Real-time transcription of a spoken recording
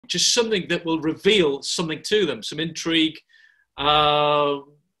just something that will reveal something to them, some intrigue, whatever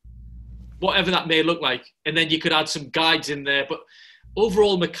that may look like. And then you could add some guides in there. But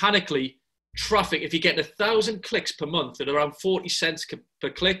overall, mechanically, traffic, if you get 1,000 clicks per month at around 40 cents per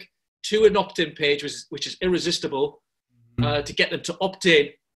click to an opt-in page, which is irresistible, to get them to opt in,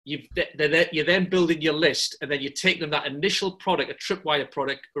 you're then building your list, and then you take them that initial product, a tripwire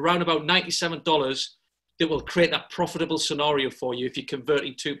product, around about $97, that will create that profitable scenario for you if you're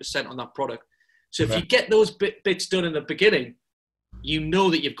converting 2% on that product. So if you get those bits done in the beginning, you know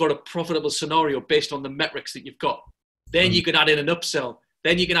that you've got a profitable scenario based on the metrics that you've got. Then you can add in an upsell.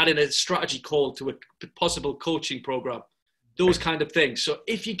 Then you can add in a strategy call to a possible coaching program, those kind of things. So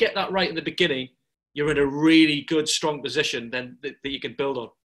if you get that right in the beginning, you're in a really good, strong position then that you can build on.